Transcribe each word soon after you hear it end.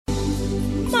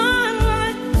My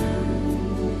life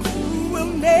will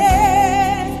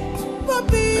never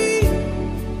be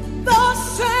the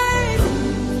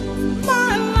same.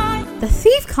 My life. The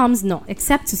thief comes not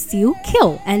except to steal,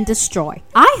 kill, and destroy.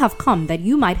 I have come that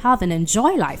you might have and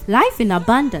enjoy life in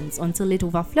abundance until it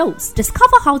overflows.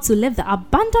 Discover how to live the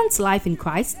abundant life in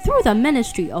Christ through the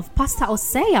ministry of Pastor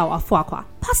Oseo Afuakwa.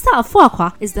 Pastor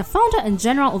Afuakwa is the founder and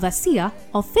general overseer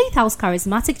of Faith House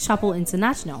Charismatic Chapel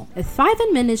International, a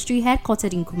thriving ministry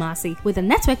headquartered in Kumasi with a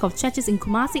network of churches in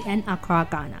Kumasi and Accra,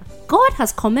 Ghana. God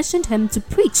has commissioned him to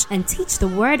preach and teach the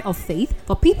word of faith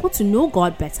for people to know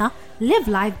God better, live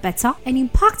life better, and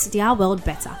impact their world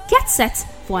better. Get set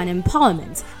for an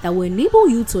empowerment that will enable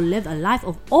you to live a life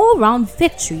of all-round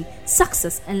victory,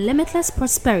 success, and limitless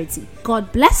prosperity.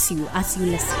 God bless you as you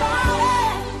listen.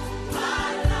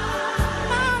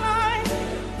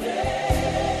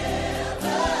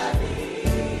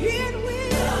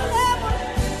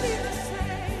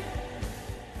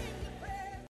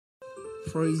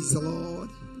 Praise the Lord.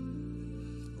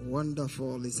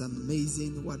 Wonderful. It's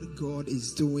amazing what God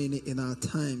is doing in our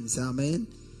times. Amen.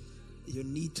 You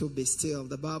need to be still.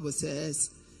 The Bible says,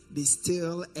 be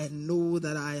still and know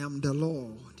that I am the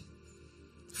Lord.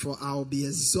 For I'll be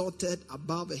exalted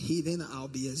above the heathen. I'll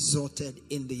be exalted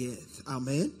in the earth.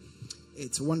 Amen.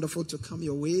 It's wonderful to come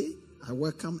your way. I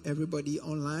welcome everybody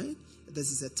online. This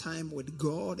is a time with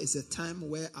God. It's a time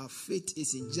where our faith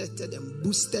is injected and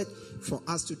boosted for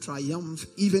us to triumph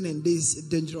even in these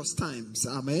dangerous times.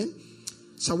 Amen.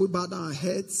 Shall we bow down our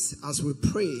heads as we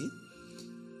pray?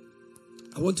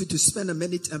 I want you to spend a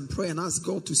minute and pray and ask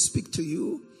God to speak to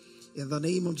you. In the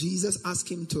name of Jesus, ask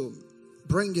him to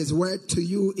bring his word to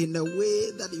you in a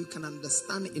way that you can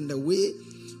understand, in a way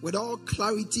with all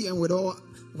clarity and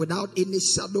without any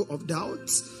shadow of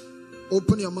doubt.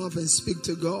 Open your mouth and speak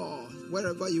to God.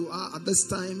 Wherever you are at this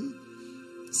time,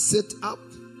 sit up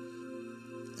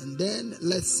and then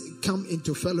let's come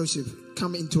into fellowship,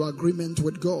 come into agreement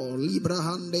with God. Libra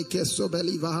hande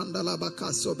kesobeliva handa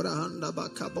labaka sobrahanda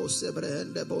bakabo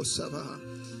sebrehende bosava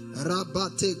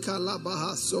rabate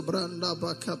kalabaha sobranda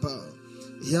bakaba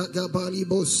yagabali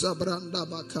bosabranda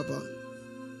bakaba.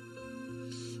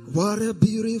 What a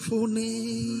beautiful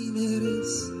name it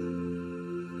is.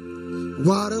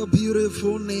 What a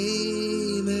beautiful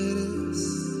name it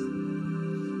is.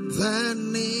 The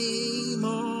name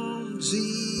of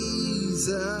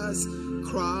Jesus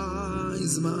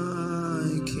Christ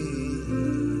my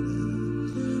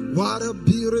King. What a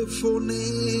beautiful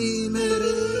name it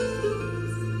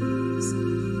is.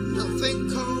 Nothing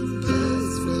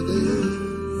compares with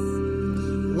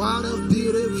it. What a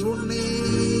beautiful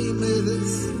name it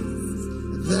is.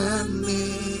 The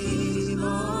name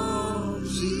of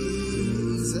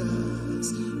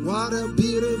Jesus. What a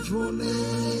beautiful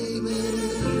name it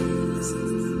is.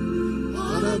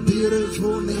 What a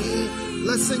beautiful name.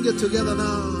 Let's sing it together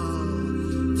now.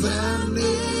 The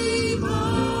name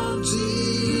of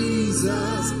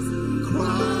Jesus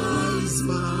Christ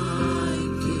my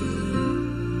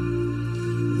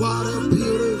King. What a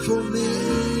beautiful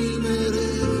name it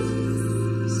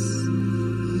is.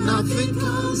 Nothing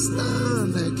can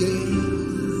stand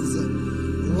against.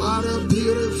 What a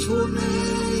beautiful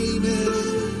name it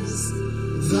is.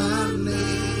 The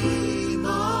name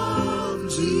of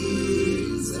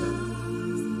Jesus.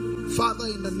 Father,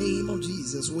 in the name of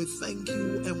Jesus, we thank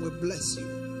you and we bless you.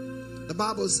 The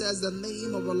Bible says the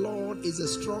name of the Lord is a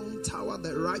strong tower,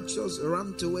 the righteous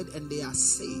run to it and they are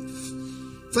safe.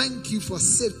 Thank you for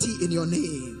safety in your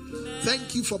name.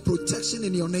 Thank you for protection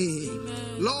in your name.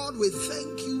 Lord, we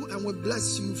thank you and we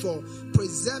bless you for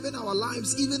preserving our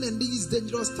lives even in these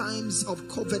dangerous times of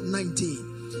COVID-19.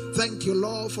 Thank you,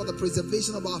 Lord, for the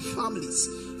preservation of our families.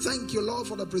 Thank you, Lord,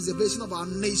 for the preservation of our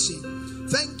nation.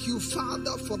 Thank you,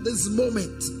 Father, for this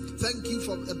moment. Thank you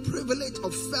for the privilege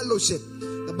of fellowship.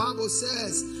 The Bible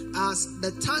says, as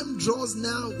the time draws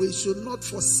now, we should not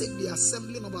forsake the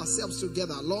assembling of ourselves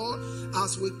together. Lord,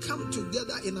 as we come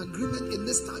together in agreement in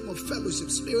this time of fellowship,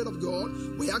 Spirit of God,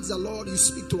 we ask the Lord, you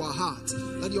speak to our heart.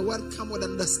 Let your word come with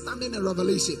understanding and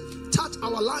revelation. Touch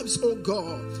our lives, oh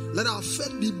God. Let our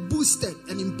faith be boosted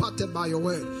and imparted by your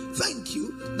word. Thank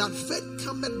you that faith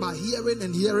cometh by hearing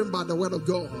and hearing by the word of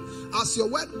God. As your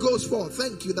word goes forth,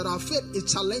 thank you that our faith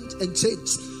is challenged and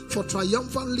changed for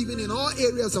triumphant living in all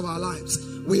areas of our lives.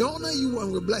 We honor you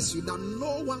and we bless you that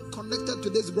no one connected to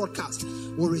this broadcast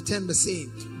will return the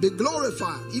same. Be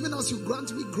glorified even as you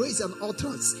grant me grace and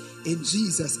utterance in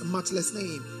Jesus' matchless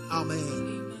name.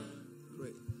 Amen.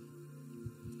 Great.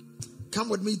 Come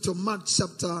with me to Mark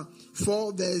chapter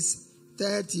 4 verse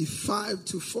 35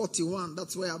 to 41.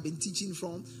 That's where I've been teaching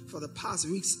from for the past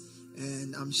weeks.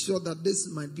 And I'm sure that this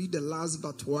might be the last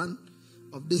but one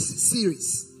of this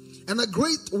series. And a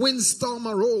great windstorm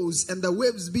arose, and the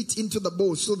waves beat into the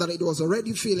boat so that it was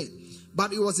already filling.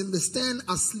 But he was in the stern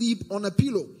asleep on a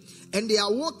pillow. And they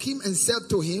awoke him and said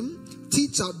to him,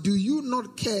 Teacher, do you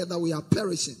not care that we are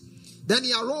perishing? Then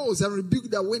he arose and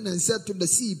rebuked the wind and said to the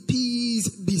sea, Peace,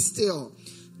 be still.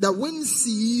 The wind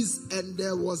ceased, and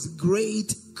there was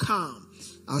great calm.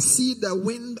 I see the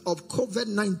wind of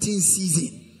COVID-19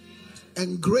 season.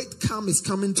 And great calm is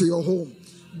coming to your home.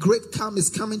 Great calm is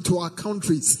coming to our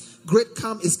countries. Great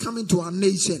calm is coming to our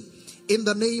nation. In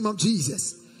the name of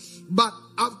Jesus. But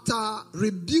after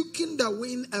rebuking the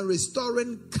wind and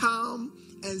restoring calm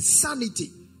and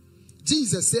sanity,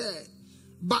 Jesus said,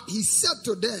 but he said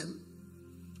to them,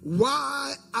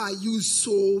 why are you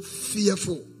so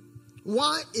fearful?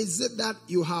 Why is it that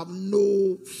you have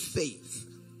no faith?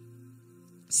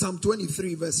 Psalm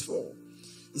 23 verse 4.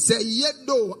 He said, yet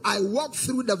though I walk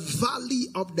through the valley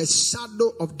of the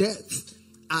shadow of death,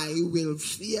 I will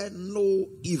fear no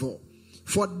evil.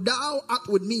 For thou art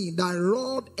with me, thy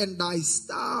rod and thy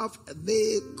staff,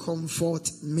 they comfort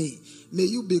me. May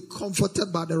you be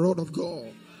comforted by the rod of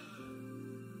God.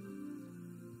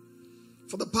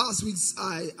 For the past weeks,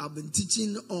 I have been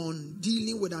teaching on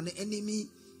dealing with an enemy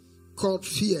called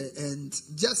fear. And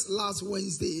just last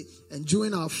Wednesday and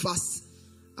during our fast,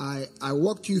 I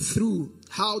walked you through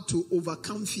how to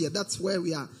overcome fear. That's where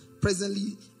we are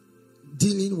presently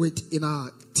dealing with in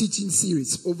our teaching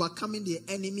series, overcoming the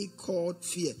enemy called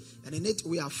fear. And in it,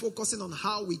 we are focusing on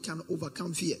how we can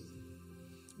overcome fear.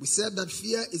 We said that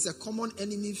fear is a common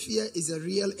enemy. Fear is a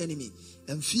real enemy.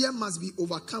 And fear must be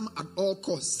overcome at all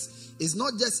costs. It's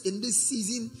not just in this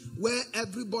season where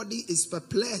everybody is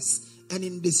perplexed and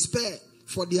in despair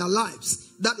for their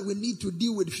lives that we need to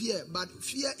deal with fear. But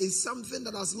fear is something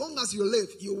that as long as you live,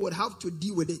 you would have to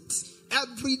deal with it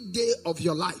every day of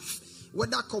your life.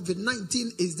 Whether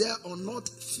COVID-19 is there or not,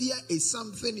 fear is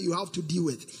something you have to deal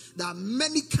with. There are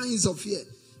many kinds of fear.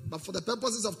 But for the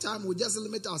purposes of time, we just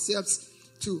limit ourselves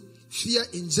to fear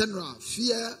in general.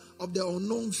 Fear of the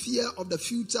unknown, fear of the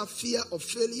future, fear of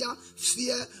failure,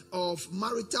 fear of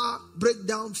marital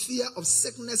breakdown, fear of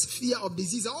sickness, fear of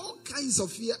disease. All kinds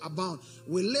of fear abound.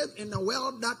 We live in a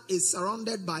world that is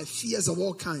surrounded by fears of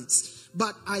all kinds.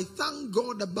 But I thank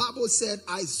God, the Bible said,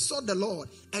 I saw the Lord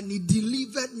and he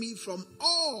delivered me from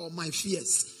all my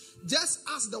fears. Just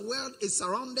as the world is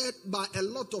surrounded by a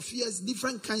lot of fears,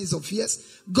 different kinds of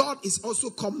fears, God is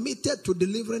also committed to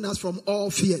delivering us from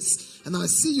all fears. And I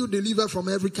see you delivered from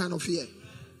every kind of fear.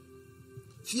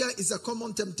 Fear is a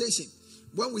common temptation.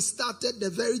 When we started the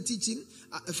very teaching,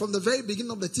 from the very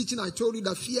beginning of the teaching, I told you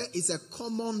that fear is a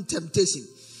common temptation.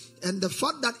 And the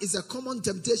fact that it's a common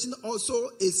temptation also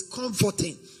is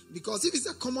comforting. Because if it's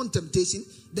a common temptation,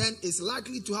 then it's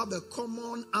likely to have a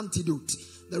common antidote.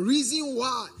 The reason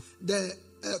why the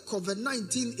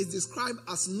COVID-19 is described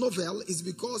as novel is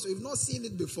because we've not seen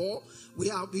it before. We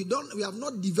have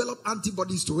not developed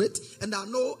antibodies to it, and there are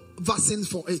no vaccines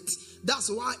for it. That's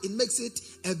why it makes it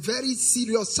a very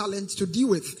serious challenge to deal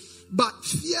with. But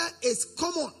fear is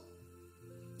common.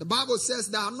 The Bible says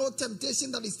there are no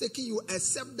temptation that is taking you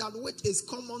except that which is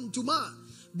common to man.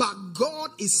 But God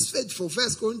is faithful.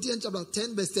 1 Corinthians chapter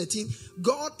 10 verse 13.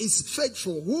 God is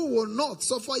faithful, who will not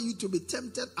suffer you to be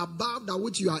tempted above that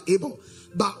which you are able.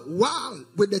 But while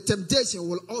with the temptation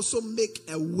will also make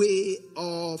a way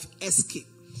of escape.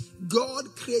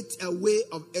 God creates a way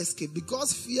of escape.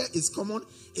 Because fear is common,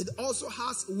 it also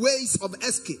has ways of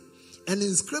escape. And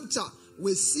in scripture,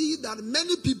 we see that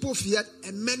many people feared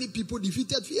and many people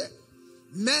defeated fear.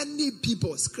 Many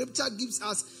people. Scripture gives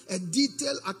us a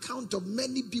detailed account of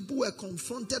many people who were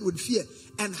confronted with fear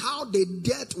and how they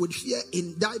dealt with fear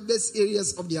in diverse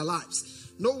areas of their lives.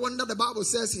 No wonder the Bible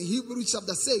says in Hebrews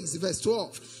chapter 6 verse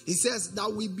 12, it says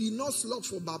that we be not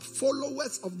slothful but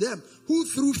followers of them who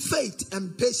through faith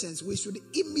and patience, we should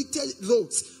imitate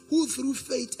those who through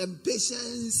faith and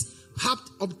patience have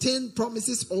obtained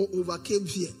promises or overcame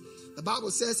fear. The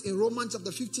Bible says in Romans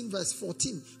chapter 15 verse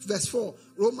 4,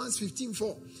 Romans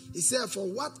 15:4, it said, for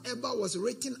whatever was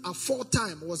written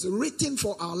aforetime was written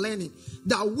for our learning,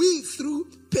 that we through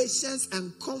patience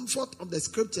and comfort of the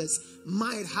scriptures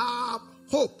might have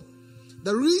hope.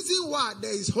 The reason why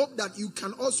there is hope that you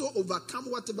can also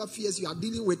overcome whatever fears you are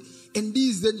dealing with in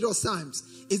these dangerous times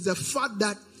is the fact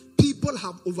that people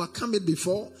have overcome it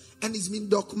before, and it's been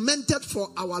documented for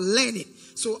our learning.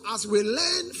 So as we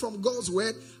learn from God's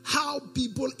word how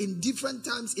people in different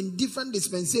times, in different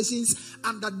dispensations,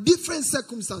 under different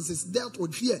circumstances dealt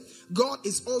with fear, God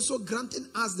is also granting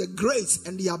us the grace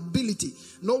and the ability.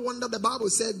 No wonder the Bible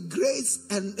said grace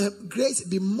and grace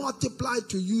be multiplied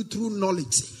to you through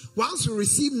knowledge. Once we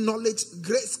receive knowledge,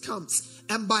 grace comes.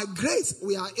 And by grace,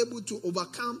 we are able to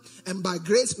overcome. And by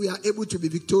grace, we are able to be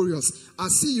victorious. I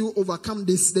see you overcome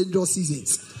these dangerous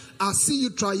seasons. I see you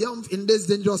triumph in these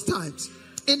dangerous times.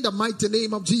 In the mighty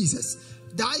name of Jesus.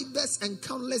 Diverse and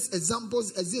countless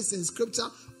examples exist in scripture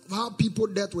of how people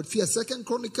dealt with fear. 2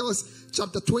 Chronicles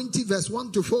chapter 20 verse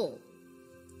 1 to 4.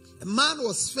 A man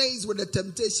was faced with the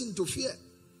temptation to fear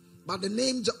by the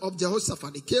name of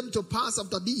Jehoshaphat. It came to pass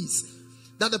after these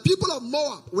that the people of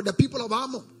Moab with the people of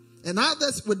Ammon and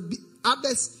others with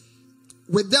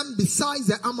them besides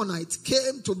the Ammonites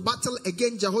came to battle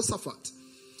against Jehoshaphat.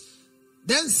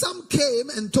 Then some came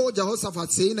and told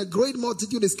Jehoshaphat, saying, a great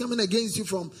multitude is coming against you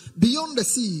from beyond the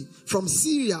sea, from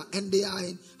Syria, and they are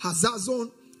in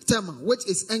Hazazon Tamar, which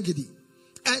is Engedi.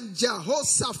 And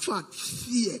Jehoshaphat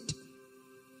feared.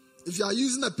 If you are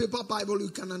using a paper Bible, you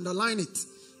can underline it.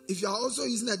 If you are also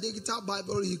using a digital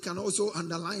Bible, you can also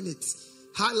underline it,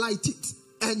 highlight it.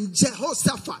 And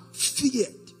Jehoshaphat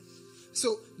feared.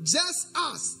 So just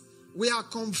as we are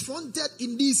confronted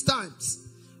in these times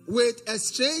with a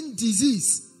strange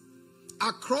disease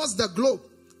across the globe,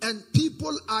 and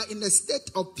people are in a state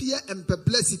of fear and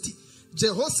perplexity,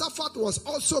 Jehoshaphat was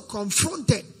also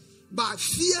confronted by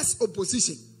fierce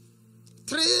opposition.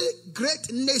 3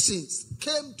 great nations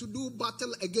came to do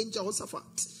battle against Jehoshaphat,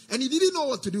 and he didn't know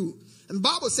what to do. And the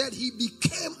Bible said he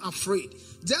became afraid.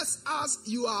 Just as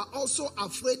you are also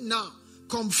afraid now,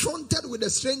 confronted with a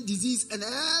strange disease, and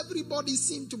everybody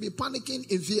seemed to be panicking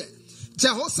in fear.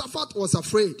 Jehoshaphat was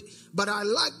afraid. But I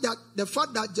like that the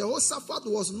fact that Jehoshaphat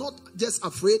was not just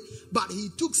afraid, but he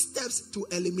took steps to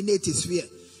eliminate his fear.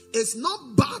 It's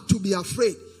not bad to be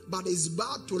afraid, but it's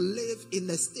bad to live in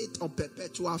a state of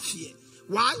perpetual fear.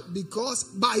 Why? Because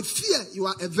by fear you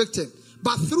are a victim,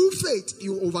 but through faith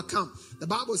you overcome. The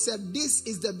Bible said this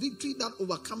is the victory that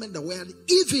overcometh the world,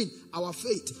 even our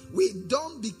faith. We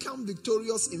don't become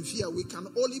victorious in fear. We can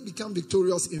only become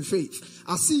victorious in faith.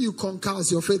 I see you conquer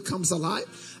as your faith comes alive.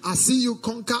 I see you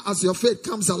conquer as your faith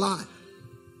comes alive.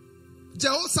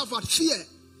 Jehoshaphat feared.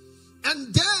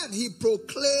 And then he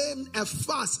proclaimed a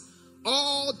fast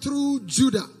all through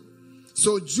Judah.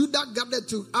 So Judah gathered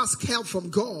to ask help from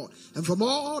God. And from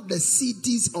all the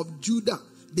cities of Judah,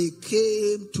 they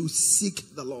came to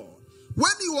seek the Lord.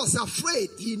 When he was afraid,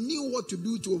 he knew what to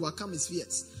do to overcome his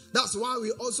fears. That's why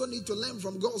we also need to learn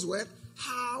from God's word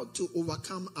how to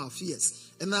overcome our fears.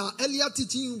 In our earlier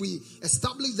teaching, we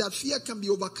established that fear can be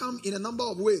overcome in a number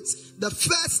of ways. The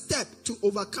first step to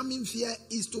overcoming fear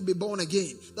is to be born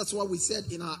again. That's what we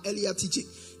said in our earlier teaching.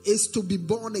 Is to be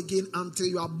born again. Until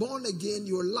you are born again,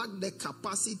 you lack the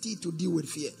capacity to deal with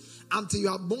fear. Until you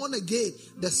are born again,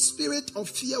 the spirit of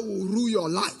fear will rule your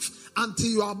life. Until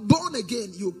you are born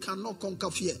again, you cannot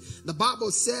conquer fear. The Bible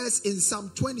says in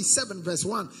Psalm 27 verse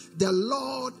 1, the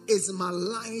Lord is my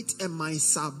light and my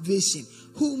salvation.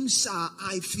 Whom shall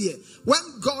I fear?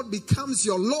 When God becomes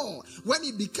your Lord, when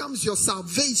he becomes your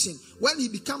salvation, when he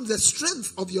becomes the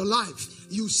strength of your life,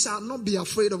 you shall not be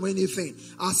afraid of anything.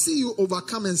 I see you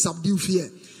overcome and subdue fear.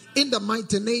 In the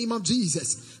mighty name of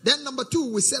Jesus. Then number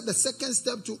 2, we said the second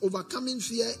step to overcoming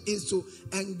fear is to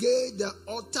engage the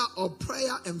altar of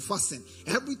prayer and fasting.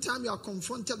 Every time you are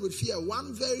confronted with fear,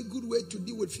 one very good way to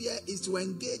deal with fear is to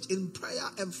engage in prayer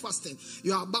and fasting.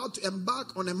 You are about to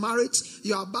embark on a marriage.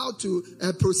 You are about to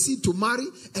proceed to marry.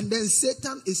 And then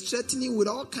Satan is threatening with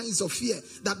all kinds of fear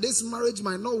that this marriage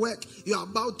might not work. You are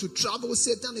about to travel.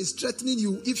 Satan is threatening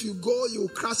you. If you go, you will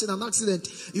crash in an accident.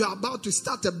 You are about to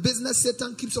start a business.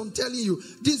 Satan keeps on telling you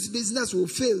this business will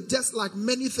fail, just like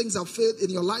many things have failed in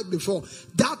your life before.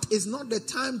 That is not the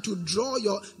time to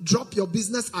drop your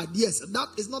business ideas. That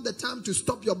is not the time to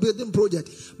stop your building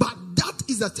project. But that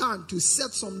is the time to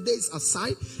set some days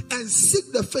aside and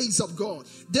seek the face of God.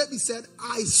 David said,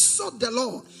 I sought the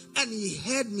Lord and he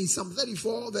heard me. Psalm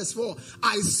 34 verse 4.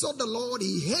 I sought the Lord,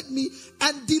 he heard me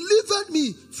and delivered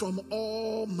me from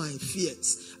all my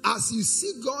fears. As you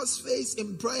seek God's face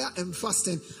in prayer and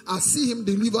fasting, I see him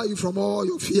deliver you from all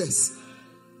your fears.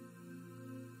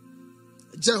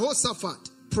 Jehoshaphat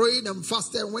prayed and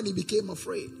fasted when he became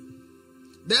afraid.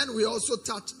 Then we also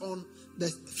touched on the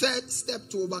third step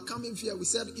to overcoming fear. We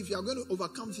said if you are going to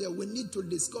overcome fear, we need to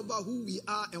discover who we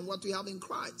are and what we have in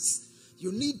Christ.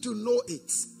 You need to know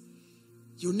it.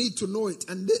 You need to know it.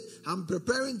 And I'm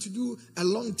preparing to do a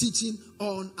long teaching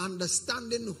on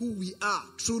understanding who we are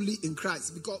truly in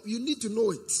Christ. Because you need to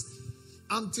know it.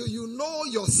 Until you know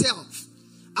yourself,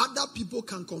 other people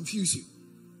can confuse you.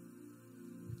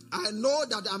 I know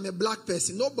that I'm a black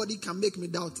person. Nobody can make me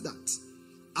doubt that.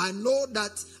 I know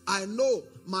that I know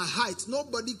my height.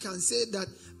 Nobody can say that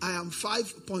I am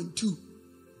 5.2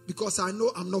 because I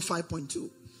know I'm not 5.2.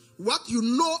 What you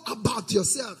know about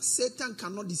yourself, Satan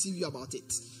cannot deceive you about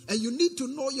it. And you need to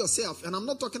know yourself. And I'm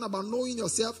not talking about knowing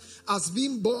yourself as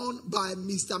being born by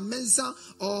Mr. Mensah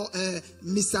or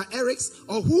Mr. Eriks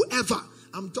or whoever.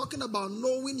 I'm talking about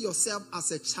knowing yourself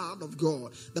as a child of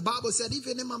God. The Bible said, if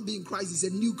any man be in Christ, is a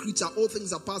new creature. All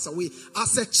things are passed away.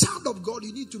 As a child of God,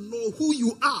 you need to know who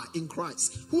you are in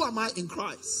Christ. Who am I in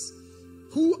Christ?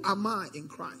 Who am I in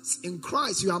Christ? In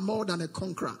Christ, you are more than a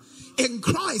conqueror. In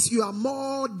Christ, you are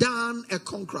more than a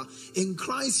conqueror. In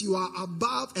Christ, you are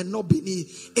above and not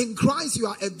beneath. In Christ, you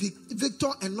are a victor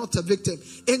and not a victim.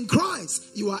 In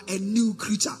Christ, you are a new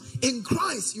creature. In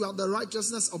Christ, you are the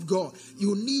righteousness of God.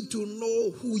 You need to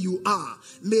know who you are.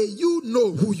 May you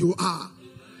know who you are.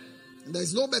 And there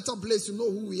is no better place to know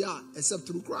who we are except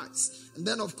through Christ. And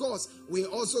then, of course, we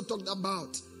also talked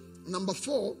about number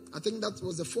 4, I think that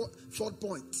was the fourth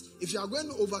point. If you are going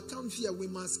to overcome fear, we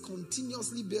must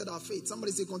continuously build our faith.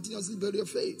 Somebody say, continuously build your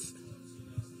faith.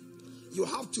 You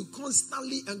have to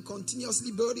constantly and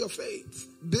continuously build your faith.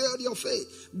 Build your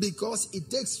faith because it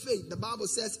takes faith. The Bible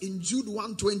says in Jude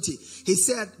 1:20, he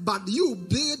said, but you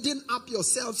building up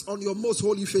yourselves on your most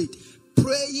holy faith,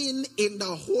 praying in the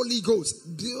Holy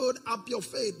Ghost. Build up your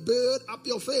faith. Build up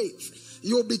your faith.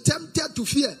 You'll be tempted to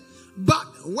fear. But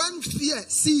when fear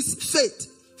sees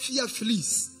faith, fear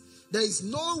flees. There is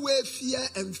no way fear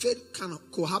and faith can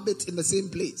cohabit in the same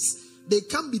place. They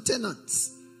can't be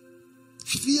tenants.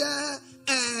 Fear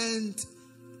and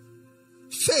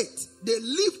faith, they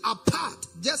live apart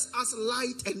just as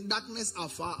light and darkness are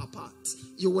far apart.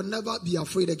 You will never be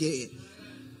afraid again.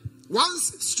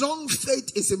 Once strong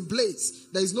faith is in place,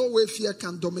 there is no way fear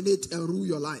can dominate and rule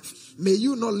your life. May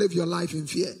you not live your life in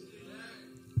fear.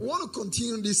 I want to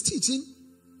continue this teaching,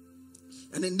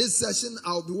 and in this session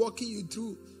I'll be walking you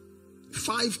through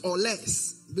 5 or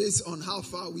less based on how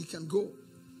far we can go.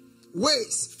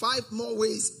 5 more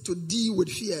ways to deal with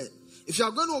fear. If you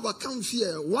are going to overcome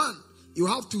fear, 1, you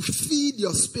have to feed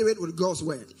your spirit with God's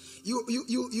word.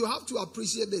 You have to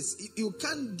appreciate this. You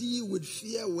can't deal with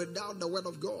fear without the word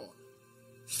of God.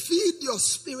 Feed your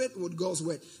spirit with God's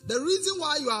word. The reason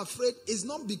why you are afraid is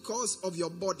not because of your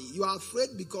body. You are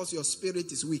afraid because your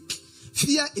spirit is weak.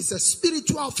 Fear is a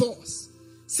spiritual force.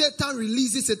 Satan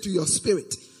releases it to your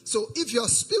spirit. So if your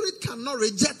spirit cannot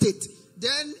reject it,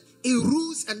 then it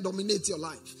rules and dominates your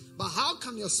life. But how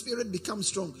can your spirit become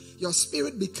strong? Your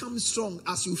spirit becomes strong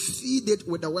as you feed it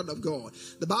with the word of God.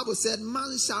 The Bible said,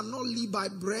 man shall not live by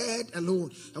bread alone.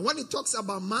 And when it talks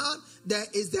about man, there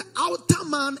is the outer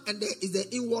man and there is the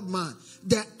inward man.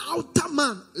 The outer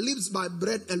man lives by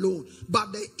bread alone,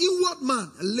 but the inward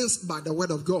man lives by the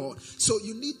word of God. So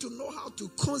you need to know how to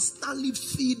constantly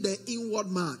feed the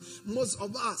inward man. Most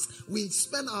of us, we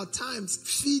spend our times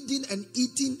feeding and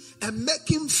eating and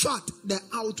making fat the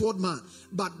outward man.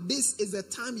 But this is the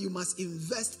time you must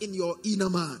invest in your inner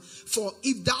man. For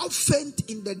if thou faint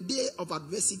in the day of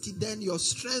adversity, then your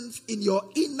strength in your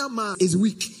inner man is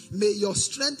weak. May your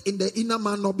strength in the inner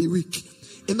man not be weak.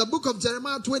 In the book of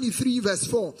Jeremiah 23 verse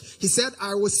 4, he said,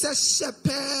 I will set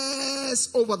shepherds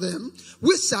over them,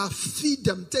 we shall feed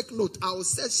them. Take note, I will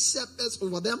set shepherds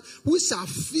over them, we shall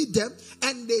feed them,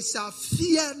 and they shall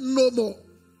fear no more.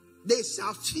 They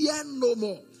shall fear no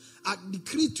more. I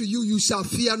decree to you, you shall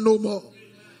fear no more.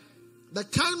 The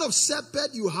kind of shepherd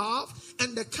you have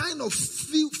and the kind of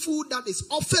food that is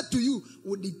offered to you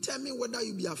will determine whether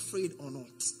you be afraid or not.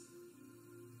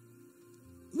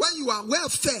 When you are well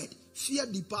fed, fear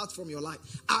departs from your life.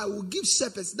 I will give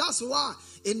shepherds. That's why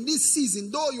in this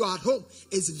season, though you are at home,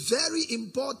 it's very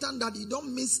important that you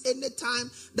don't miss any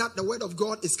time that the word of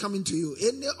God is coming to you.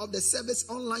 Any of the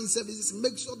online services,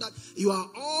 make sure that you are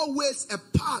always a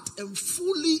part and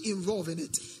fully involved in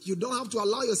it. You don't have to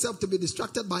allow yourself to be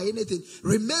distracted by anything.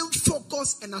 Remain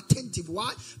focused and attentive.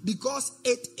 Why? Because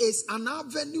it is an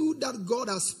avenue that God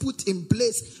has put in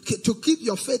place to keep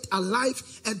your faith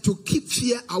alive and to keep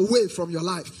fear away from your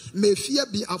life. May fear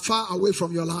be far away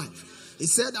from your life. He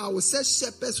said, I will set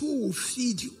shepherds who will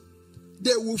feed you.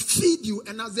 They will feed you,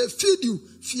 and as they feed you,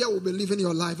 fear will be leaving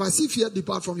your life. I see fear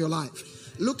depart from your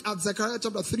life. Look at Zechariah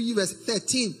chapter 3 verse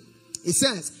 13. It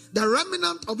says, the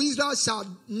remnant of Israel shall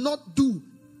not do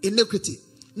iniquity,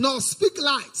 nor speak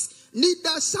lies,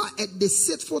 neither shall a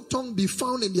deceitful tongue be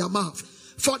found in their mouth.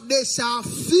 For they shall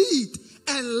feed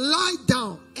and lie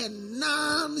down, and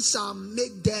none shall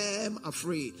make them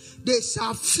afraid. They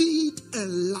shall feed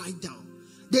and lie down.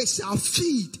 They shall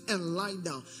feed and lie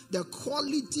down. The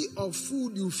quality of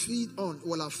food you feed on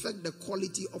will affect the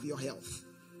quality of your health.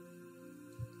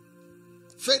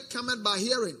 Faith cometh by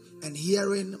hearing, and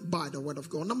hearing by the word of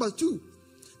God. Number 2,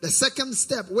 the second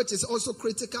step, which is also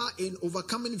critical in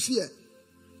overcoming fear,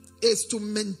 is to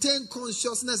maintain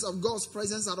consciousness of God's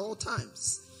presence at all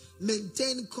times.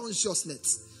 Maintain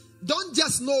consciousness. Don't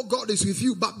just know God is with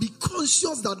you, but be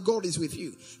conscious that God is with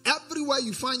you. Everywhere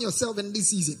you find yourself in this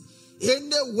season,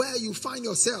 anywhere you find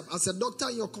yourself, as a doctor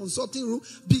in your consulting room,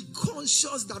 be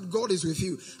conscious that God is with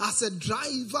you. As a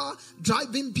driver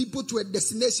driving people to a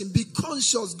destination, be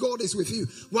conscious God is with you.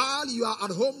 While you are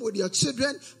at home with your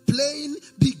children playing,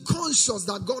 be conscious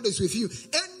that God is with you.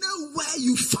 Anywhere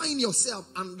you find yourself,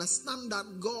 understand that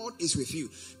God is with you.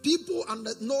 People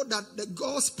know that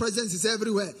God's presence is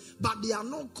everywhere, but they are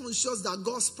not conscious that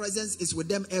God's presence is with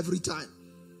them every time.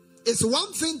 It's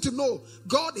one thing to know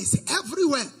God is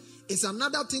everywhere. It's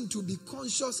another thing to be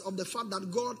conscious of the fact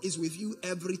that God is with you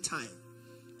every time,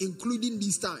 including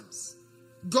these times.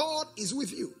 God is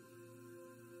with you.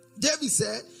 David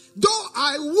said, though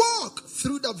I walk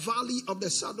through the valley of the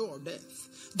shadow of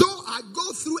death, though I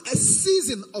go through a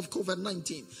season of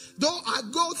COVID-19, though I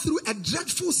go through a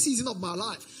dreadful season of my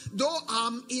life, though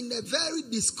I'm in a very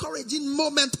discouraging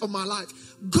moment of my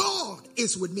life, God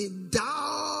is with me.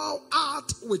 Thou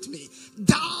art with me.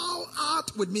 Thou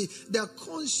art with me. The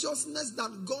consciousness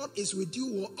that God is with you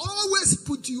will always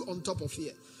put you on top of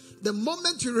fear. The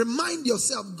moment you remind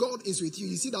yourself God is with you,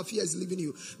 you see that fear is leaving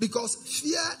you. Because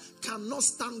fear cannot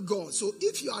stand God. So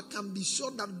if you can be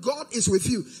sure that God is with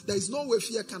you, there is no way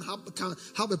fear can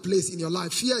have a place in your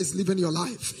life. Fear is leaving your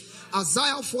life.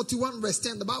 Isaiah 41 verse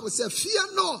 10, the Bible says, fear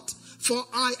not, for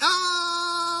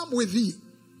I am with thee.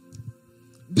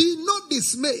 Be not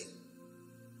dismayed,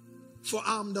 for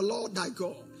I am the Lord thy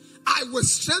God. I will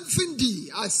strengthen thee.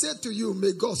 I said to you,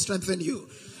 may God strengthen you.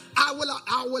 I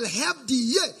will help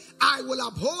thee, yea, I will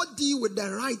uphold thee with the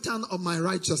right hand of my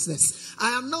righteousness.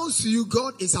 I announce to you,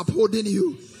 God is upholding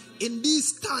you. In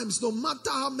these times, no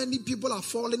matter how many people are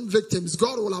falling victims,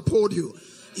 God will uphold you.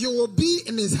 You will be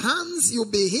in his hands. You'll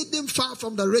be hidden far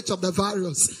from the reach of the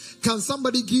virus. Can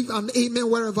somebody give an amen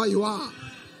wherever you are?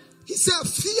 He said,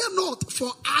 fear not,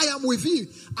 for I am with you.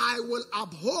 I will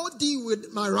uphold thee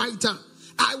with my right hand.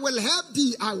 I will help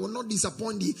thee, I will not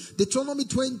disappoint thee. Deuteronomy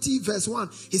 20 verse 1.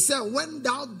 He said, when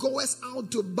thou goest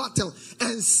out to battle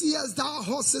and seest thou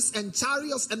horses and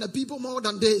chariots and the people more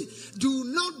than they, do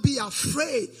not be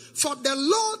afraid, for the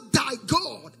Lord thy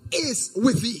God is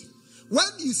with thee. When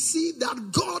you see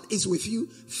that God is with you,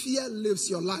 fear lives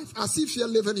your life. I see fear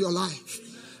living your life.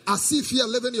 I see fear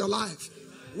living your life.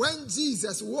 When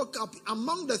Jesus woke up,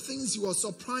 among the things he was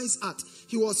surprised at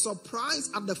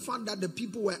the fact that the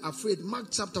people were afraid. Mark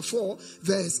chapter 4,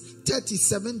 verse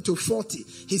 37 to 40.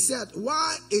 He said,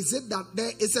 why is it that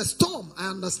there is a storm? I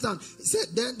understand. He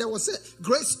said, then there was a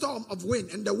great storm of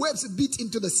wind, and the waves beat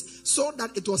into the sea, so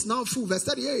that it was now full. Verse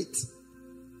 38.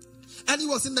 And he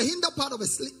was in the hinder part of a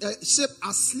ship,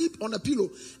 asleep on a pillow.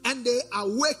 And they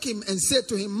awake him and said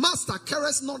to him, Master,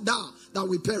 carest not thou that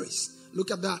we perish? Look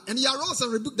at that. And he arose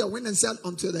and rebuked the wind and said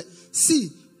unto the sea,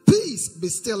 peace, be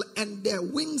still. And their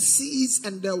wind ceased,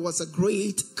 and there was a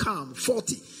great calm.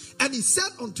 40. And he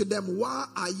said unto them, why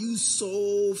are you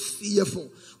so fearful?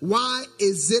 Why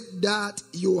is it that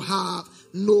you have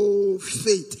no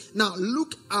faith? Now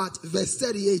look at verse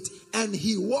 38. And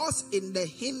he was in the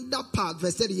hinder part.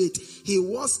 Verse 38. He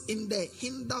was in the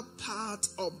hinder part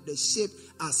of the ship,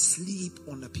 asleep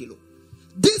on a pillow.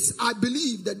 This, I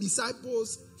believe, the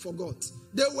disciples forgot.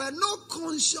 They were not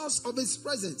conscious of his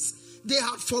presence. They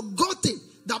had forgotten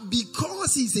that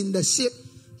because he's in the ship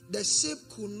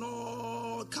could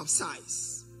not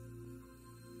capsize.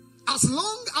 As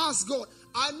long as God,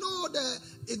 I know that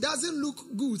it doesn't look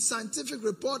good. Scientific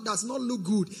report does not look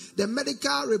good. The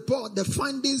medical report, the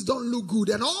findings don't look good.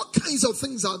 And all kinds of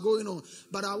things are going on.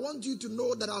 But I want you to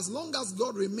know that as long as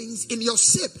God remains in your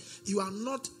ship, you are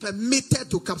not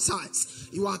permitted to capsize.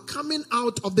 You are coming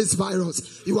out of this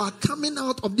virus. You are coming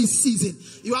out of this season.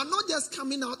 You are not just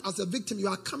coming out as a victim. You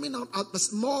are coming out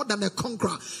as more than a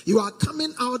conqueror. You are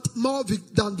coming out more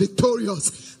than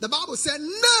victorious. The Bible said,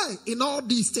 nay, in all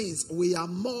these things, we are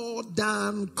more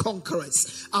than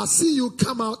conquerors. I see you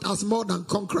come out as more than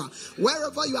conqueror.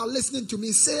 Wherever you are listening to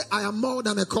me, say, I am more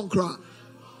than a conqueror.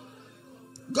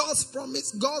 God's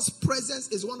promise, God's presence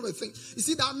is one of the things. You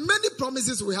see, there are many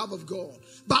promises we have of God.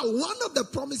 But one of the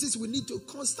promises we need to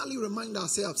constantly remind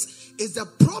ourselves is the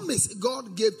promise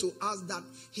God gave to us that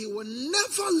he will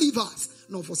never leave us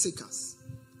nor forsake us.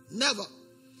 Never.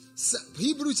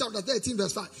 Hebrews chapter 13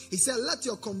 verse 5. He said, let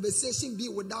your conversation be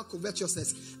without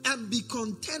covetousness and be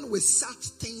content with such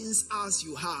things as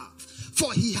you have.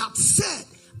 For he hath said,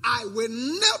 I will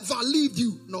never leave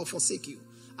you nor forsake you.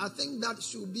 I think that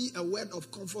should be a word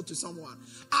of comfort to someone.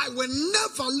 I will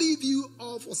never leave you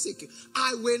or forsake you.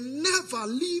 I will never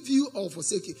leave you or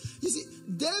forsake you. You see,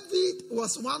 David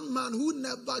was one man who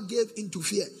never gave into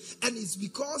fear. And it's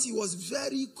because he was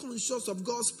very conscious of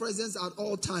God's presence at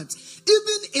all times.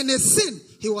 Even in his sin,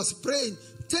 he was praying,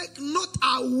 take not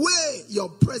away your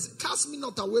presence. Cast me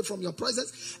not away from your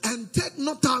presence, and take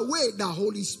not away the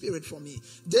Holy Spirit from me.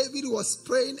 David was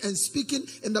praying and speaking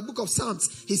in the book of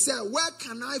Psalms. He said, where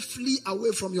can I flee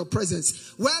away from your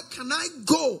presence? Where can I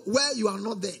go where you are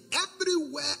not there?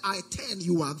 Everywhere I turn,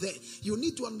 you are there. You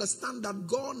need to understand that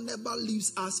God never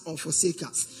leaves us or forsakes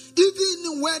us.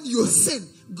 Even when you sin,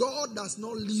 God does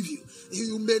not leave you.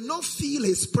 You may not feel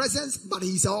his presence, but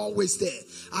he's always there.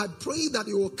 I pray that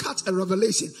you will catch a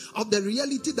revelation of the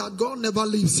reality that God never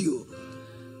leaves you.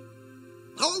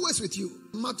 Always with you.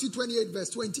 Matthew 28 verse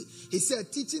 20. He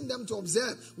said, teaching them to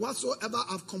observe whatsoever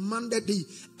I've commanded thee.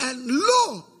 And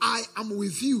lo, I am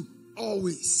with you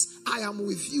always. I am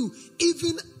with you,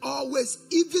 even always,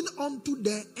 even unto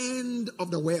the end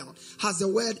of the world. Has the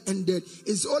world ended?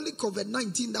 It's only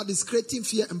COVID-19 that is creating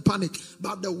fear and panic,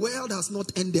 but the world has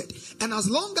not ended. And as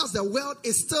long as the world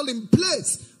is still in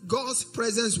place, God's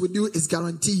presence with you is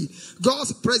guaranteed.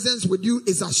 God's presence with you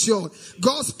is assured.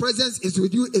 God's presence is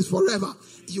with you is forever.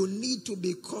 You need to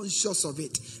be conscious of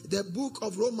it. The book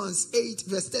of Romans 8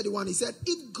 verse 31, he said,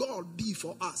 if God be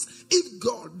for us, if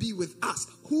God be with us,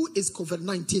 who is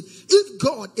COVID-19? If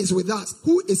God is with us,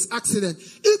 who is accident?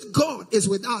 If God is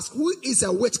with us, who is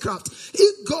a witchcraft?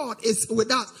 If God is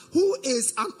with us, who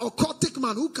is an occultic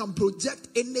man who can project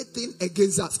anything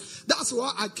against us? That's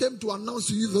why I came to announce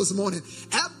to you this morning.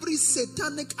 Every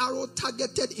satanic arrow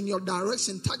targeted in your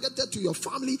direction, targeted to your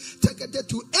family, targeted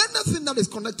to anything that is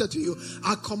connected to you,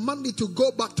 I command it to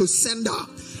go back to sender.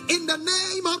 In the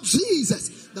name of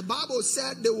Jesus. The Bible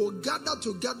said they will gather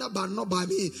together, but not by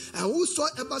me. And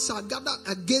whosoever shall gather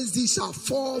against thee shall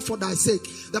fall for thy sake.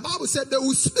 The Bible said they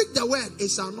will speak the word, it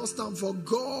shall not stand, for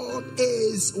God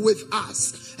is with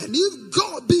us. And if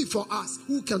God be for us,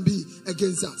 who can be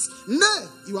against us? Nay,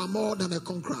 you are more than a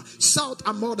conqueror. Shout,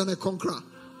 I'm more than a conqueror.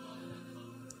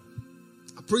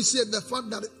 Appreciate the fact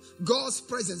that God's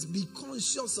presence, be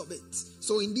conscious of it.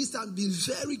 So in this time, be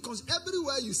very conscious.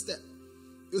 Everywhere you step,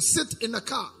 you sit in a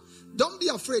car. Don't be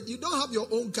afraid. You don't have your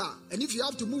own car. And if you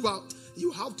have to move out, you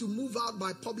have to move out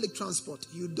by public transport.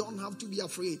 You don't have to be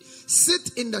afraid.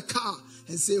 Sit in the car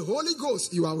and say, Holy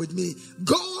Ghost, you are with me.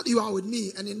 God, you are with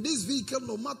me. And in this vehicle,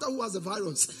 no matter who has a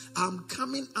virus, I'm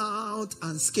coming out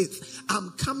unscathed.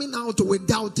 I'm coming out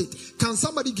without it. Can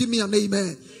somebody give me an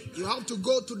amen? You have to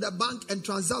go to the bank and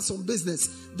transact some business.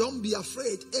 Don't be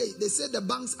afraid. Hey, they say the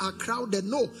banks are crowded.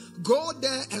 No, go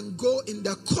there and go in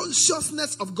the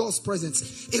consciousness of God's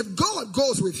presence. If God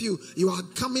goes with you, you are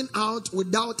coming out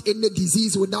without any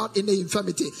disease, without any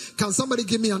infirmity. Can somebody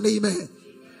give me an amen?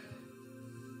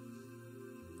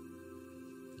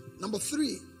 Number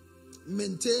 3,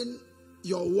 maintain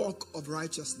your walk of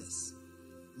righteousness.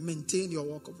 Maintain your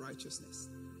walk of righteousness.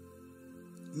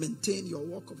 Maintain your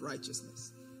walk of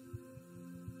righteousness.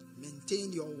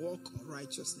 Maintain your walk of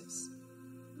righteousness.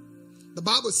 The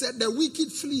Bible said the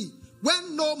wicked flee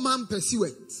when no man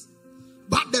pursueth,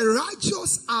 but the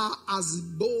righteous are as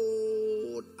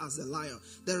bold as a lion.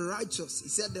 The righteous, he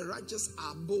said the righteous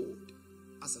are bold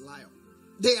as a lion.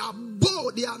 They are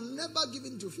bold. They are never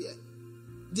given to fear.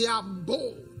 They are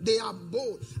bold. They are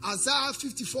bold. Isaiah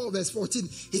 54 verse 14.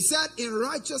 He said, in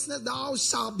righteousness thou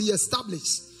shalt be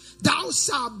established. Thou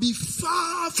shalt be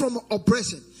far from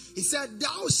oppression. He said,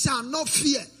 thou shalt not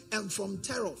fear, and from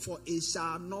terror, for it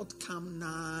shall not come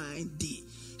nigh thee.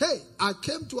 Hey, I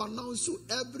came to announce to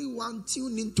everyone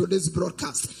tuning to this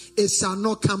broadcast, it shall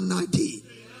not come nigh thee.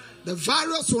 The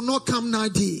virus will not come nigh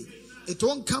thee. It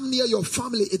won't come near your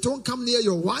family. It won't come near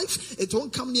your wife. It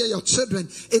won't come near your children.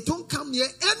 It won't come near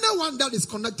anyone that is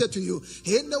connected to you.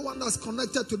 Anyone that's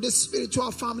connected to this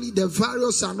spiritual family, the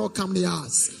virus shall not come near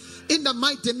us. In the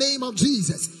mighty name of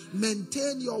Jesus,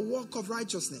 maintain your walk of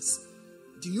righteousness.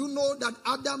 Do you know that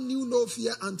Adam knew no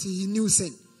fear until he knew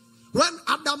sin? When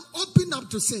Adam opened up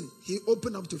to sin, he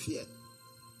opened up to fear.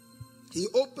 He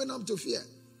opened up to fear.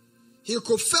 He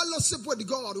could fellowship with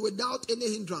God without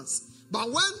any hindrance. But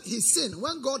when he sinned,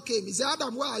 when God came, he said,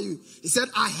 Adam, where are you? He said,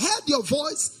 I heard your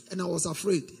voice and I was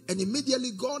afraid. And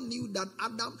immediately God knew that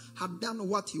Adam had done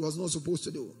what he was not supposed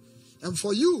to do. And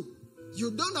for you,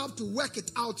 you don't have to work it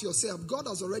out yourself. God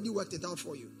has already worked it out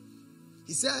for you.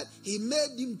 He said he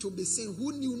made him to be sin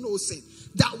who knew no sin,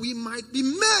 that we might be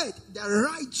made the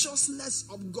righteousness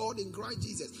of God in Christ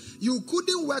Jesus. You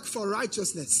couldn't work for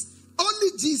righteousness.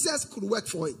 Only Jesus could work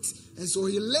for it. And so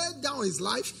he laid down his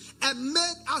life and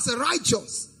made us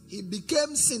righteous. He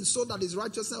became sin so that his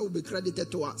righteousness will be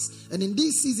credited to us. And in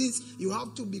these seasons, you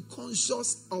have to be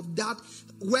conscious of that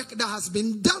work that has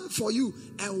been done for you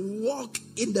and walk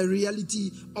in the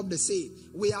reality of the same.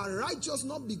 We are righteous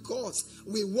not because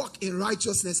we walk in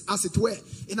righteousness, as it were,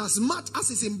 in as much as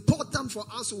it's important for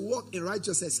us to walk in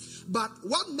righteousness. But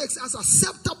what makes us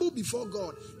acceptable before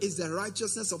God is the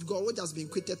righteousness of God, which has been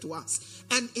credited to us.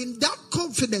 And in that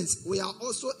confidence, we are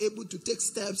also able to take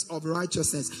steps of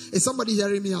righteousness. Is somebody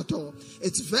hearing me at all?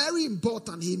 It's very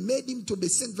important. He made him to be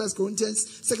sin. 2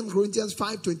 Corinthians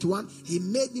 5:21. He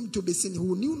made him to be sin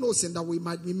who knew no sin, that we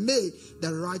might be made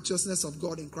the righteousness of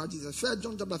God in Christ Jesus. 1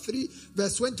 John chapter 3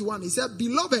 verse 21. He said,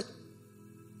 beloved,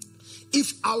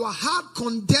 if our heart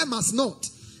condemn us not,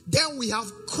 then we have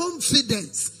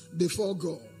confidence before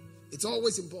God. It's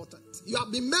always important. You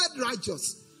have been made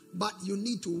righteous, but you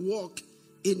need to walk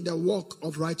in the walk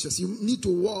of righteousness. You need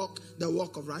to walk the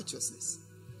walk of righteousness.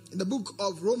 In the book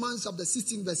of Romans chapter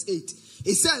 16 verse 8,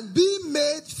 it said, be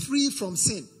made free from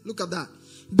sin. Look at that.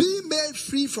 Be made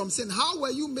free from sin. How were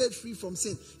you made free from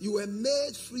sin? You were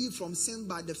made free from sin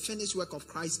by the finished work of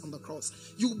Christ on the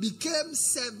cross. You became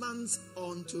servants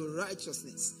unto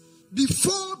righteousness.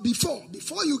 Before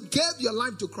you gave your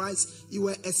life to Christ, you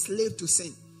were a slave to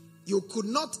sin. You could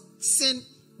not sin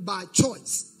by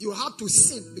choice. You had to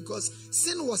sin because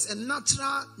sin was a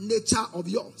natural nature of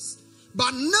yours.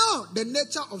 But now the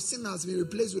nature of sin has been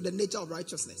replaced with the nature of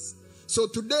righteousness. So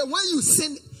today when you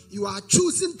sin, you are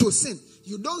choosing to sin.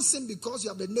 You don't sin because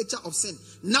you have the nature of sin.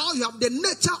 Now you have the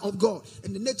nature of God,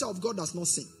 and the nature of God does not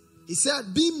sin. He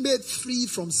said, be made free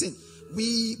from sin.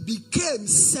 We became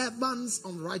servants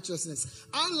of righteousness.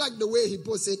 I like the way he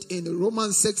puts it in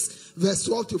Romans 6 verse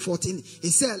 12 to 14. He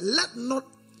said, let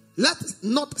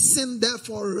not sin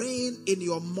therefore reign in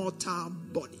your mortal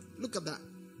body. Look at that.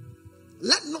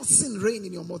 Let not sin reign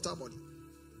in your mortal body.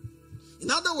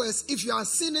 In other words, if you are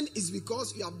sinning, it's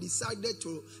because you have decided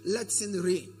to let sin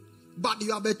reign. But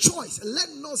you have a choice. Let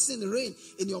not sin reign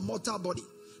in your mortal body,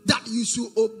 that you should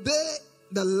obey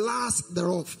the last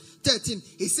thereof. 13,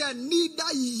 he said, neither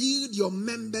yield your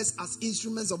members as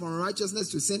instruments of unrighteousness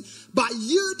to sin, but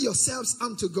yield yourselves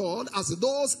unto God as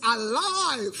those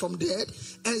alive from dead,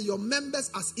 and your members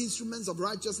as instruments of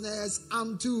righteousness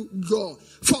unto God.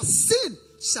 For sin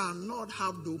shall not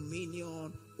have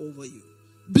dominion over you.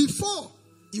 Before,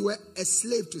 you were a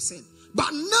slave to sin, but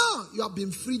now you have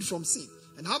been freed from sin.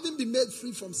 And having been made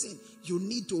free from sin, you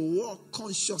need to walk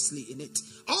consciously in it.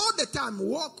 All the time,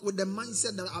 walk with the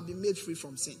mindset that I've been made free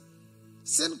from sin.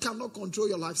 Sin cannot control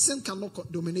your life. Sin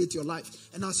cannot dominate your life.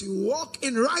 And as you walk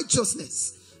in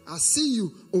righteousness, I see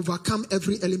you overcome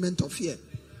every element of fear.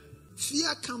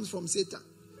 Fear comes from Satan.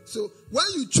 So when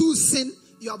you choose sin,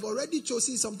 you have already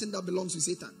chosen something that belongs to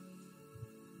Satan.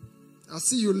 I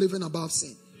see you living above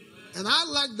sin. And I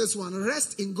like this one.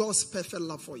 Rest in God's perfect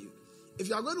love for you. If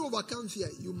you are going to overcome fear,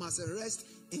 you must rest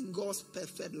in God's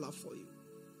perfect love for you.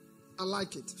 I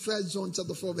like it. 1 John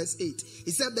chapter 4 verse 8.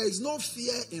 He said there is no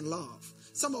fear in love.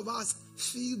 Some of us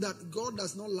feel that God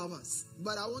does not love us.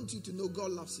 But I want you to know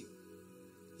God loves you.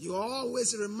 You are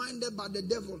always reminded by the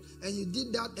devil. And you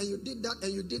did that, and you did that,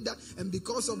 and you did that. And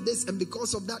because of this, and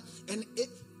because of that. And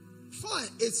fine,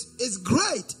 it's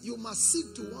great. You must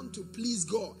seek to want to please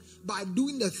God by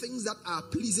doing the things that are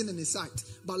pleasing in His sight.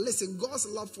 But listen, God's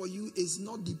love for you is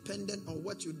not dependent on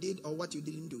what you did or what you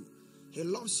didn't do. He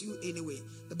loves you anyway.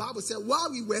 The Bible said,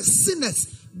 while we were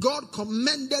sinners, God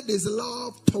commended His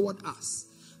love toward us.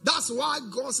 That's why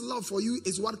God's love for you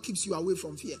is what keeps you away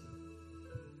from fear.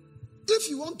 If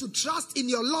you want to trust in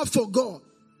your love for God,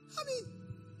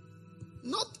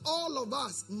 not all of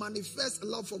us manifest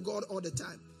love for God all the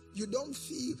time. You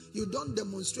don't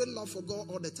demonstrate love for God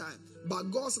all the time.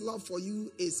 But God's love for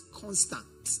you is constant.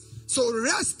 So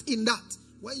rest in that.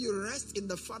 When you rest in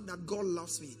the fact that God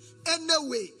loves me.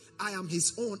 Anyway, I am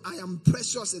His own. I am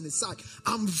precious in His sight.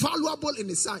 I'm valuable in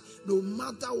His sight. No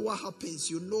matter what happens,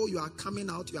 you know you are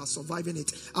coming out. You are surviving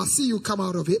it. I see you come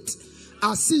out of it.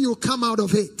 I see you come out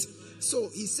of it. So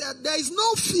He said, there is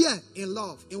no fear in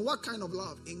love. In what kind of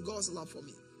love? In God's love for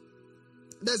me.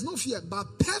 There's no fear,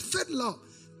 but perfect love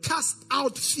cast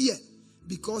out fear,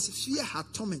 because fear had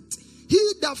torment.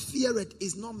 He that feareth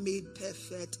is not made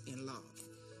perfect in love.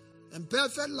 And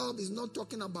perfect love is not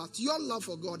talking about your love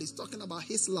for God. It's talking about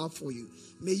his love for you.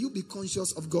 May you be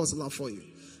conscious of God's love for you.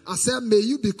 I said, may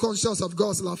you be conscious of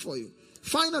God's love for you.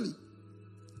 Finally,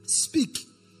 speak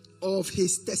of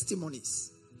his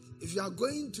testimonies. If you are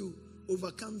going to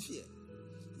overcome fear,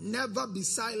 never be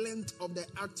silent of the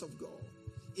acts of God.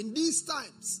 In these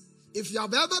times, if you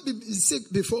have ever been sick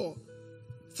before,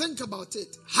 think about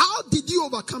it. How did you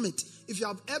overcome it? If you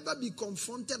have ever been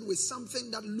confronted with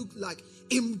something that looked like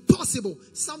impossible,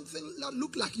 something that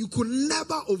looked like you could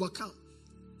never overcome,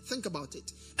 think about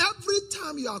it. Every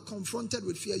time you are confronted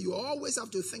with fear, you always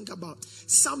have to think about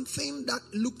something that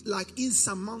looked like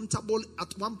insurmountable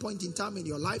at one point in time in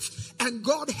your life, and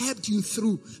God helped you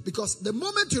through. Because the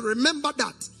moment you remember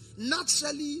that,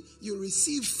 naturally you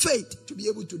receive faith to be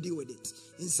able to deal with it.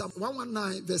 In Psalm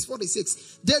 119 verse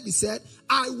 46, David said,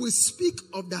 I will speak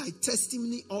of thy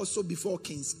testimony also before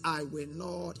kings. I will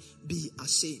not be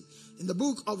ashamed. In the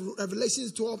book of Revelation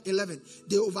 12:11,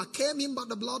 they overcame him by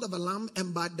the blood of a lamb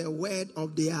and by the word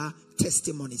of their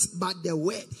testimonies. By the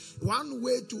word. One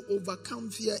way to overcome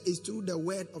fear is through the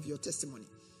word of your testimony.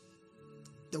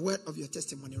 The word of your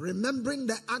testimony. Remembering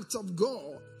the acts of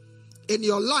God in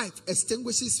your life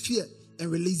extinguishes fear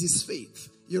and releases faith.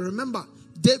 You remember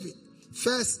David,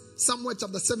 1 Samuel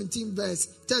chapter 17 verse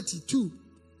 32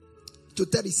 to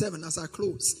 37 as I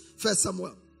close. 1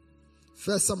 Samuel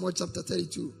chapter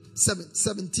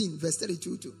 17 verse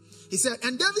 32 to. He said,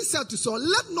 and David said to Saul,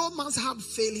 let no man's heart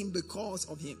fail him because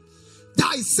of him.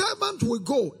 Thy servant will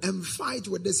go and fight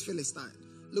with this Philistine.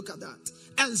 Look at that.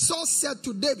 And Saul said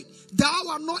to David, thou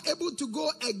art not able to go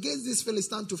against this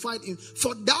Philistine to fight him,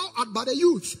 for thou art but a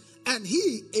youth, and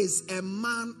he is a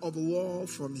man of war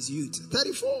from his youth.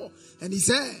 34. And he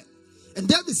said, and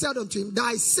David said unto him,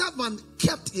 thy servant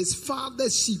kept his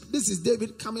father's sheep. This is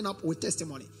David coming up with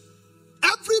testimony.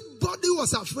 Everybody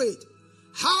was afraid.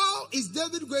 How is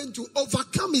David going to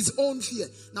overcome his own fear?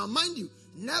 Now mind you,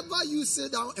 never you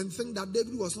sit down and think that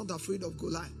David was not afraid of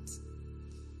Goliath.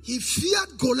 He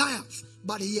feared Goliath,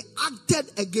 but he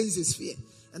acted against his fear.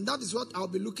 And that is what I'll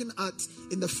be looking at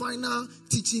in the final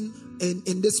teaching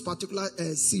in this particular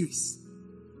series.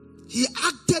 He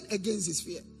acted against his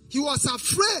fear. He was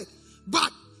afraid,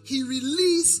 but he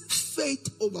released faith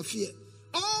over fear.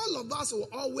 All of us will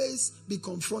always be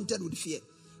confronted with fear.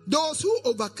 Those who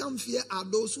overcome fear are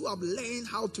those who have learned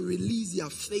how to release their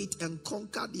faith and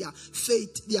conquer their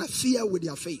faith, their fear with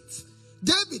their faith.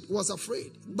 David was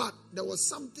afraid, but there was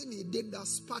something he did that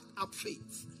sparked up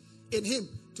faith in him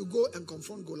to go and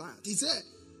confront Goliath. He said,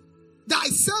 thy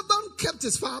servant kept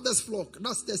his father's flock.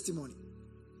 That's testimony.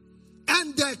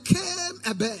 And there came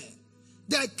a bear.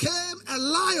 There came a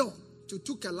lion to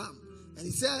take a lamb. And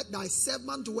he said, thy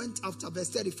servant went after, verse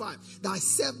 35. Thy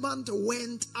servant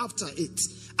went after it.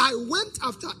 I went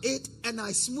after it and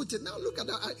I smote it. Now look at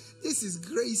that. This is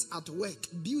grace at work.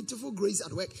 Beautiful grace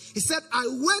at work. He said, I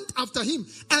went after him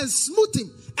and smote him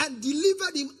and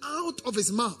delivered him out of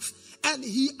his mouth. And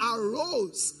he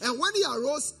arose. And when he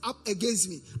arose up against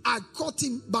me, I caught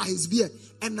him by his beard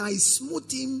and I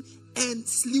smote him and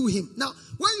slew him. Now,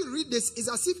 when you read this, it's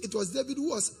as if it was David who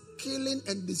was killing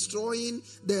and destroying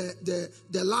the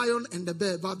lion and the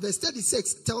bear. But verse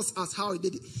 36 tells us how he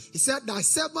did it. He said, thy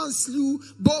servant slew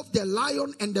both the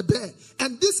lion and the bear,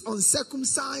 and this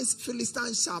uncircumcised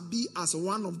Philistine shall be as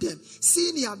one of them,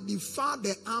 seeing he had defied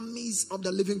the armies of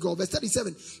the living God. Verse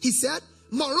 37, he said,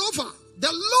 moreover,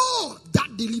 the Lord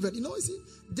that delivered. You know, you see,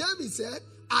 David said,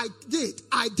 I did.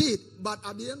 But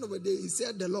at the end of the day, he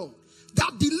said, the Lord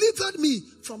that delivered me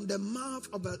from the mouth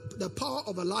of the paw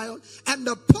of a lion and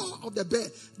the paw of the bear.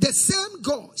 The same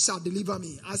God shall deliver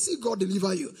me. I see God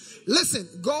deliver you. Listen,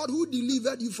 God who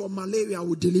delivered you from malaria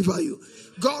will deliver you.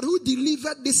 God who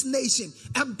delivered this nation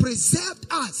and preserved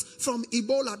us from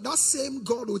Ebola, that same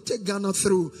God will take Ghana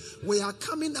through. We are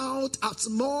coming out as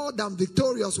more than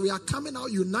victorious. We are coming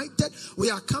out united. We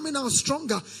are coming out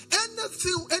stronger.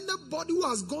 Anybody who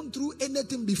has gone through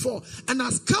anything before and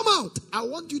has come out, I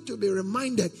want you to be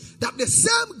reminded that the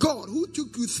same God who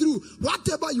took you through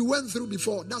whatever you went through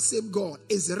before, that same God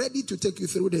is ready to take you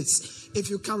through this. If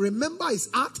you can remember his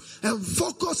act and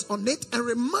focus on it and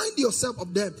remind yourself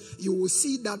of them, you will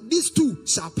see that these two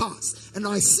shall pass. And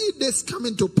I see this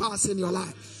coming to pass in your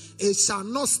life. It shall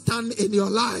not stand in your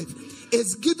life.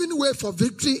 It's giving way for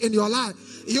victory in your life.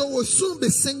 You will soon be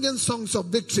singing songs of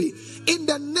victory. In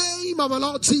the name of the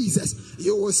Lord Jesus,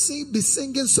 you will be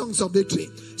singing songs of victory.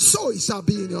 So it shall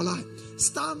be in your life.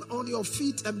 Stand on your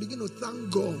feet and begin to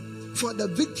thank God for the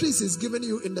victories he's given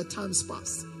you in the times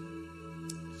past.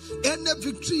 Any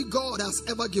victory God has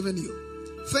ever given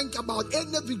you. Think about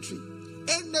any victory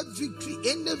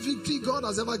Any victory God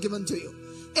has ever given to you,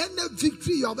 any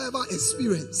victory you have ever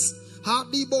experienced.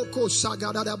 Hadiboko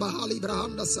shagadada bahali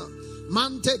brahandasa.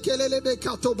 Mante kelelebe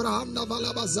kato brahanda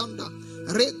valabazanda.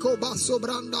 Reko baso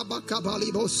branda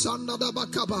bakabali bosanda da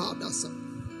bakabahadasa.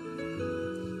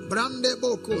 Brande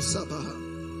boko sabaha.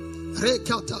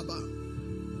 Rekataba.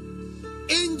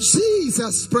 In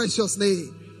Jesus' precious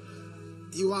name,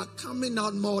 you are coming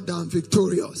out more than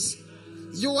victorious.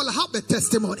 You will have a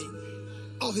testimony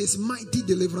of his mighty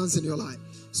deliverance in your life.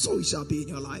 So it shall be in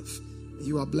your life.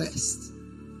 You are blessed.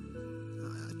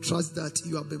 I trust that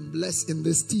you have been blessed in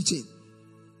this teaching.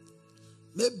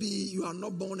 Maybe you are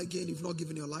not born again, you've not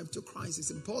given your life to Christ.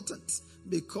 It's important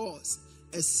because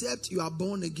except you are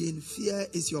born again, fear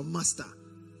is your master.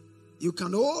 You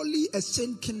can only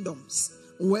exchange kingdoms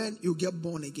when you get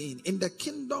born again. In the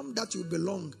kingdom that you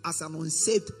belong as an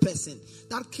unsaved person,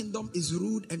 that kingdom is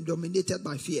ruled and dominated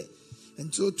by fear.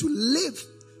 And so to live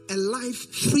a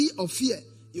life free of fear,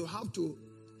 you have to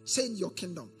change your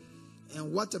kingdom.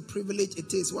 And what a privilege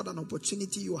it is, what an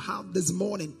opportunity you have this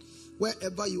morning,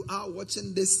 wherever you are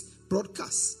watching this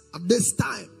broadcast at this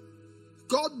time.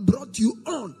 God brought you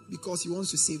on because he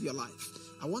wants to save your life.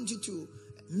 I want you to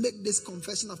make this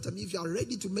confession after me. If you are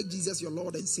ready to make Jesus your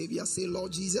Lord and Savior, say,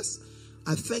 Lord Jesus,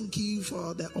 I thank you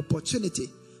for the opportunity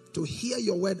to hear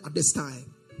your word at this time.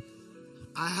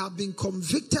 I have been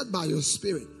convicted by your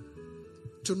spirit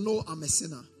to know I'm a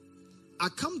sinner. I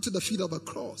come to the feet of the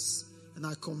cross and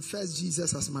I confess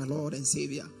Jesus as my Lord and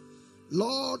Savior.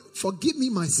 Lord, forgive me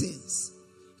my sins.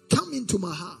 Come into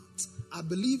my heart. I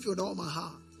believe with all my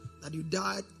heart that you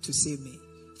died to save me.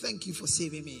 Thank you for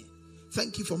saving me.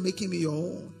 Thank you for making me your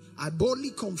own. I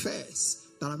boldly confess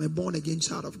that I'm a born-again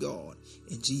child of God.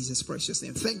 In Jesus' precious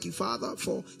name. Thank you, Father,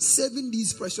 for saving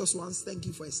these precious ones. Thank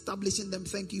you for establishing them.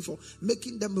 Thank you for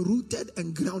making them rooted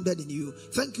and grounded in you.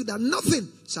 Thank you that nothing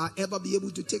shall ever be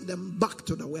able to take them back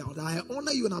to the world. I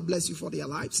honor you and I bless you for their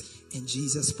lives. In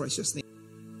Jesus' precious name.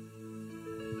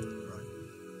 Right.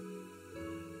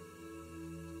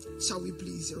 Shall we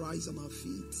please rise on our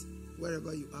feet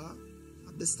wherever you are?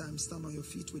 At this time, stand on your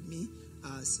feet with me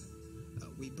as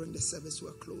we bring the service to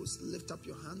a close. Lift up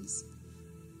your hands.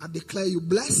 I declare you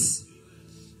blessed.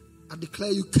 I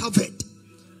declare you covered.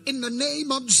 In the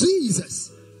name of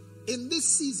Jesus. In this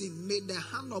season, may the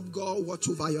hand of God watch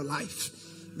over your life.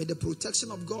 May the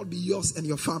protection of God be yours and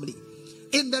your family.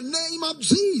 In the name of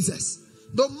Jesus.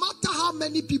 No matter how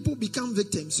many people become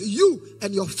victims, you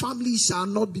and your family shall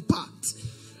not be part.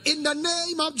 In the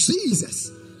name of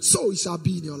Jesus. So it shall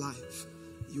be in your life.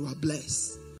 You are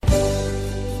blessed.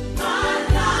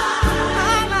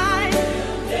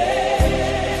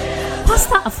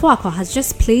 Pastor Afuakwa has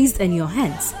just placed in your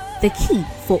hands the key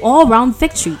for all-round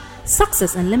victory,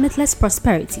 success and limitless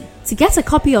prosperity. To get a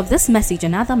copy of this message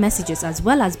and other messages as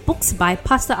well as books by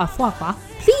Pastor Afuakwa,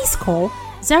 please call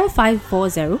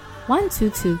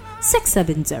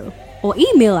 0540-122-670 or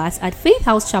email us at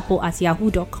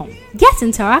faithhousechapel@yahoo.com. Get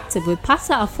interactive with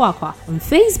Pastor Afuakwa on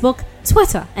Facebook,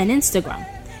 Twitter and Instagram.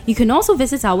 You can also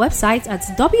visit our website at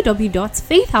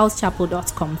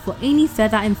www.faithhousechapel.com for any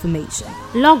further information.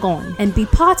 Log on and be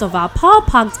part of our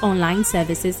power-packed online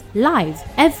services live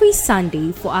every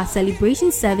Sunday for our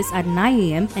celebration service at 9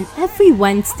 a.m. and every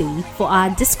Wednesday for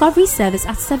our discovery service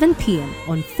at 7 p.m.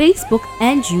 on Facebook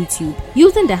and YouTube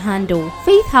using the handle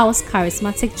Faith House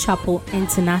Charismatic Chapel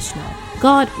International.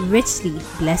 God richly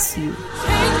bless you.